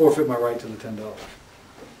shirts, I forfeit my right to the $10.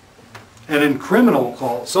 And in criminal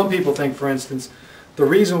law, some people think, for instance, the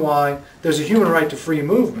reason why there's a human right to free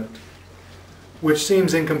movement, which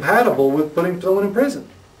seems incompatible with putting someone in prison.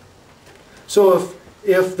 So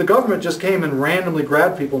if the government just came and randomly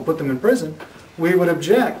grabbed people and put them in prison, we would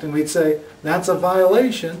object and we'd say that's a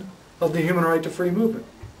violation of the human right to free movement.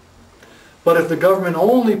 But if the government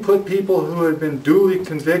only put people who had been duly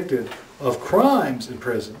convicted of crimes in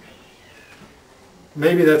prison,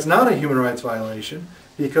 maybe that's not a human rights violation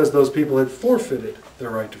because those people had forfeited their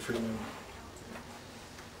right to free movement.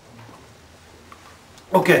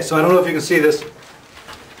 Okay, so I don't know if you can see this.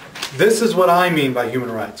 This is what I mean by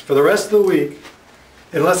human rights. For the rest of the week,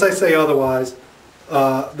 unless I say otherwise,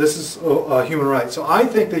 this is human rights. So I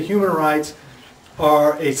think that human rights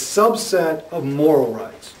are a subset of moral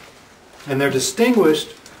rights. And they're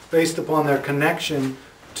distinguished based upon their connection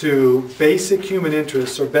to basic human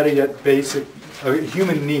interests, or better yet, basic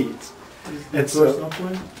human needs. And so,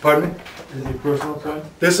 pardon me? Is it personal point?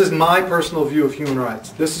 This is my personal view of human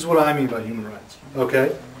rights. This is what I mean by human rights.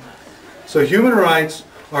 Okay? So human rights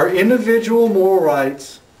are individual moral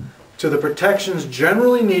rights to the protections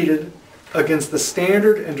generally needed against the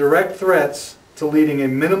standard and direct threats to leading a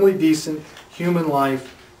minimally decent human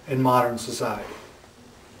life in modern society.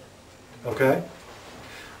 Okay?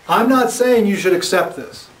 I'm not saying you should accept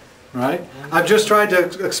this, right? I've just tried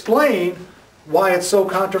to explain why it's so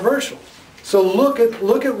controversial. So look at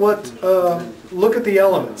the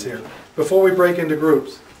elements here before we break into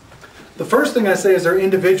groups. The first thing I say is they're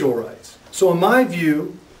individual rights. So in my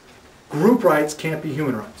view, group rights can't be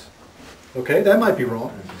human rights. Okay, that might be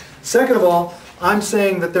wrong. Second of all, I'm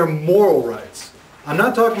saying that they're moral rights. I'm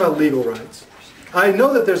not talking about legal rights. I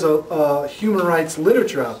know that there's a human rights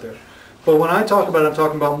literature out there, but when I talk about it, I'm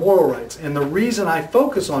talking about moral rights. And the reason I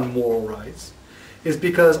focus on moral rights is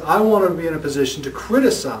because I want to be in a position to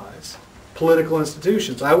criticize political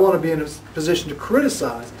institutions. I want to be in a position to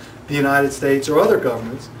criticize the United States or other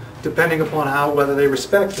governments, depending upon whether they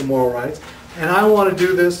respect the moral rights. And I want to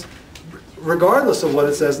do this regardless of what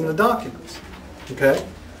it says in the documents. Okay?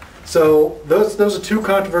 So those are two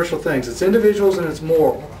controversial things. It's individuals and it's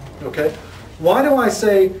moral. Okay? Why do I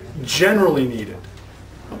say generally needed?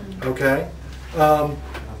 Okay?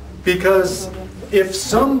 Because if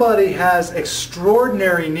somebody has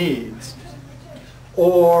extraordinary needs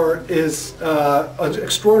or is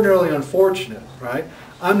extraordinarily unfortunate, right?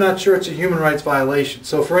 I'm not sure it's a human rights violation.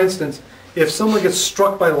 So for instance, if someone gets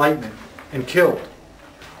struck by lightning and killed,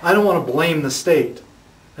 I don't want to blame the state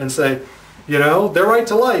and say, you know, their right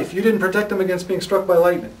to life, you didn't protect them against being struck by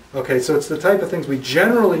lightning. Okay, so it's the type of things we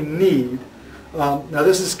generally need. Now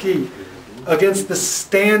this is key. Against the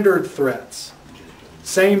standard threats.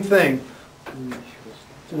 Same thing.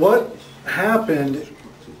 What happened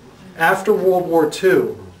after World War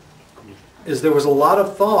II is there was a lot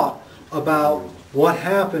of thought about what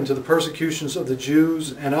happened to the persecutions of the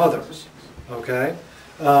Jews and others. Okay?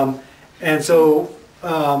 And so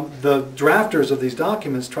the drafters of these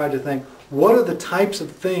documents tried to think, what are the types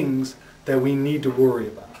of things that we need to worry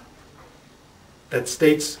about? That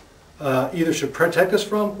states either should protect us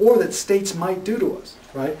from or that states might do to us,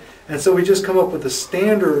 right? And so we just come up with the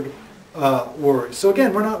standard worries. So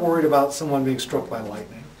again, we're not worried about someone being struck by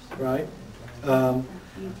lightning, right?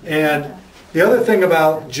 And the other thing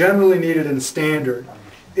about generally needed and standard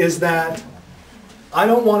is that I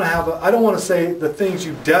don't want to say the things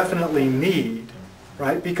you definitely need,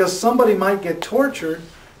 right? Because somebody might get tortured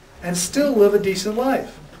and still live a decent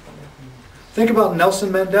life. Think about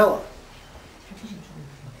Nelson Mandela.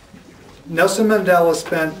 Nelson Mandela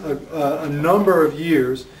spent a number of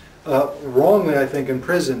years, wrongly I think,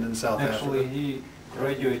 imprisoned in South Africa. Actually, he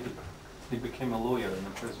graduated, he became a lawyer in the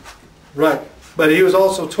prison. Right, but he was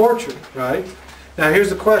also tortured, right? Now here's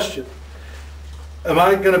the question. Am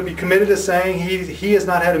I going to be committed to saying he has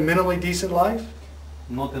not had a minimally decent life?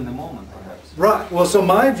 Not in the moment, perhaps. Right, well, so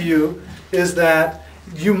my view is that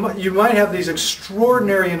you might have these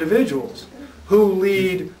extraordinary individuals who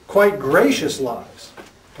lead quite gracious lives,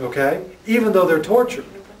 okay, even though they're tortured.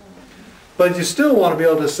 But you still want to be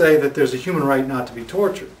able to say that there's a human right not to be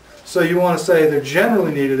tortured. So you want to say they're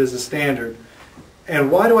generally needed as a standard.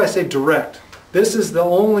 And why do I say direct? This is the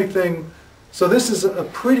only thing, so this is a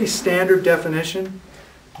pretty standard definition.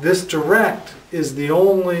 This direct is the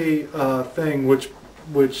only thing which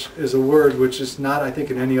is a word which is not, I think,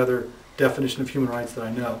 in any other definition of human rights that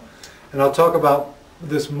I know. And I'll talk about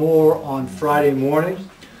this more on Friday morning.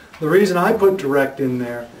 The reason I put direct in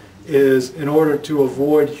there is in order to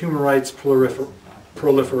avoid human rights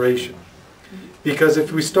proliferation. Because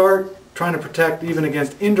if we start trying to protect even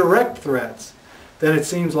against indirect threats, then it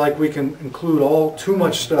seems like we can include too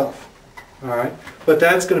much stuff. All right? But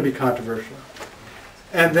that's going to be controversial.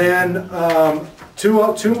 And then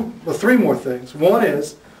three more things. One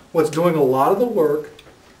is, what's doing a lot of the work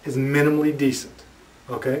is minimally decent.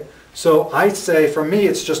 Okay? So I say, for me,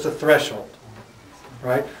 it's just a threshold.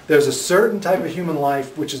 Right? There's a certain type of human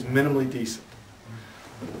life which is minimally decent.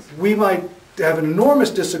 We might have an enormous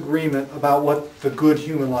disagreement about what the good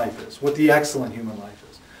human life is, what the excellent human life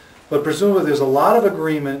is. But presumably there's a lot of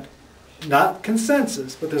agreement, not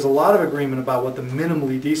consensus, but there's a lot of agreement about what the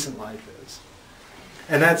minimally decent life is.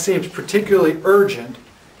 And that seems particularly urgent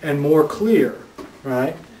and more clear,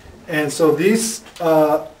 right? And so this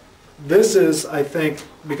is, I think,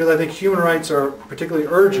 because I think human rights are particularly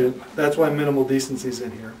urgent, that's why minimal decency is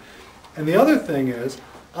in here. And the other thing is,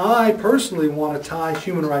 I personally want to tie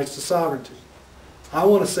human rights to sovereignty. I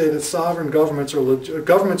want to say that sovereign governments are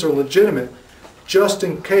legitimate just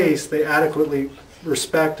in case they adequately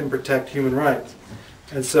respect and protect human rights.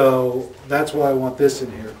 And so that's why I want this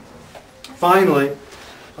in here. Finally,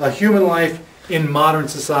 a human life in modern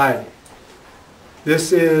society.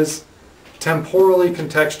 This is temporally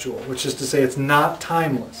contextual, which is to say it's not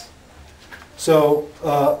timeless. So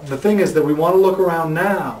the thing is that we want to look around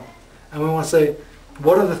now and we want to say,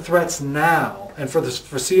 what are the threats now and for the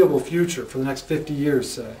foreseeable future, for the next 50 years,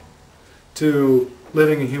 say, to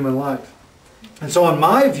living a human life? And so in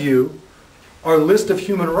my view, our list of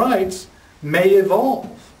human rights may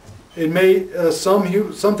evolve. It may, some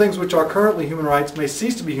things which are currently human rights may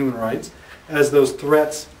cease to be human rights as those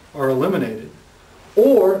threats are eliminated.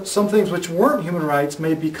 Or some things which weren't human rights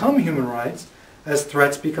may become human rights as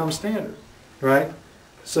threats become standard, right?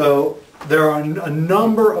 So there are a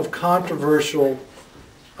number of controversial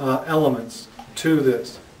elements to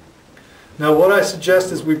this. Now what I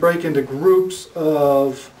suggest is we break into groups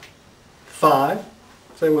of 5.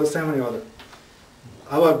 Say how many are there?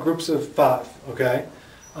 How about groups of 5, okay?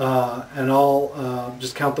 And I'll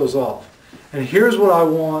just count those off. And here's what I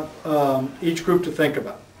want each group to think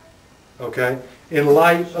about, okay? In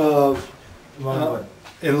light of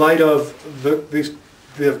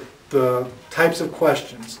the types of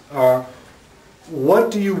questions are,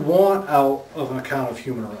 what do you want out of an account of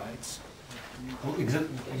human rights?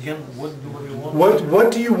 Again, what do you want?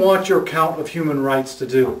 What do you want your account of human rights to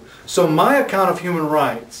do? So my account of human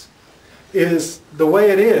rights is the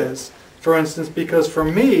way it is, for instance, because for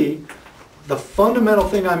me, the fundamental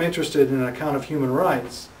thing I'm interested in an account of human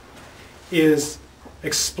rights is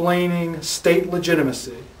explaining state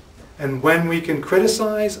legitimacy and when we can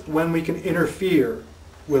criticize, when we can interfere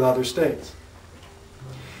with other states.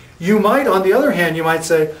 You might, on the other hand, you might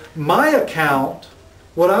say, my account,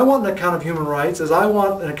 what I want in an account of human rights is I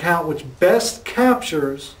want an account which best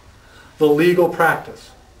captures the legal practice.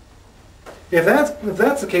 If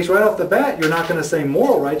that's the case right off the bat, you're not going to say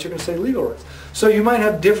moral rights, you're going to say legal rights. So you might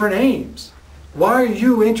have different aims. Why are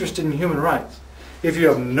you interested in human rights? If you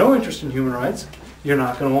have no interest in human rights, you're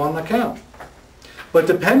not going to want an account. But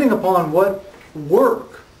depending upon what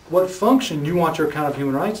work, what function you want your account of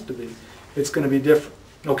human rights to be, it's going to be different.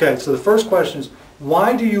 Okay, so the first question is,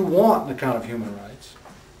 why do you want an account of human rights?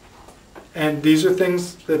 And these are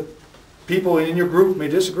things that people in your group may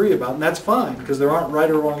disagree about, and that's fine, because there aren't right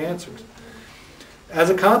or wrong answers. As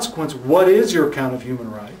a consequence, what is your account of human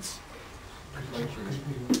rights?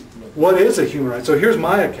 What is a human right? So here's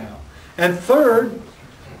my account. And third,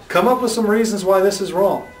 come up with some reasons why this is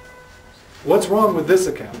wrong. What's wrong with this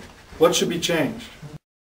account? What should be changed?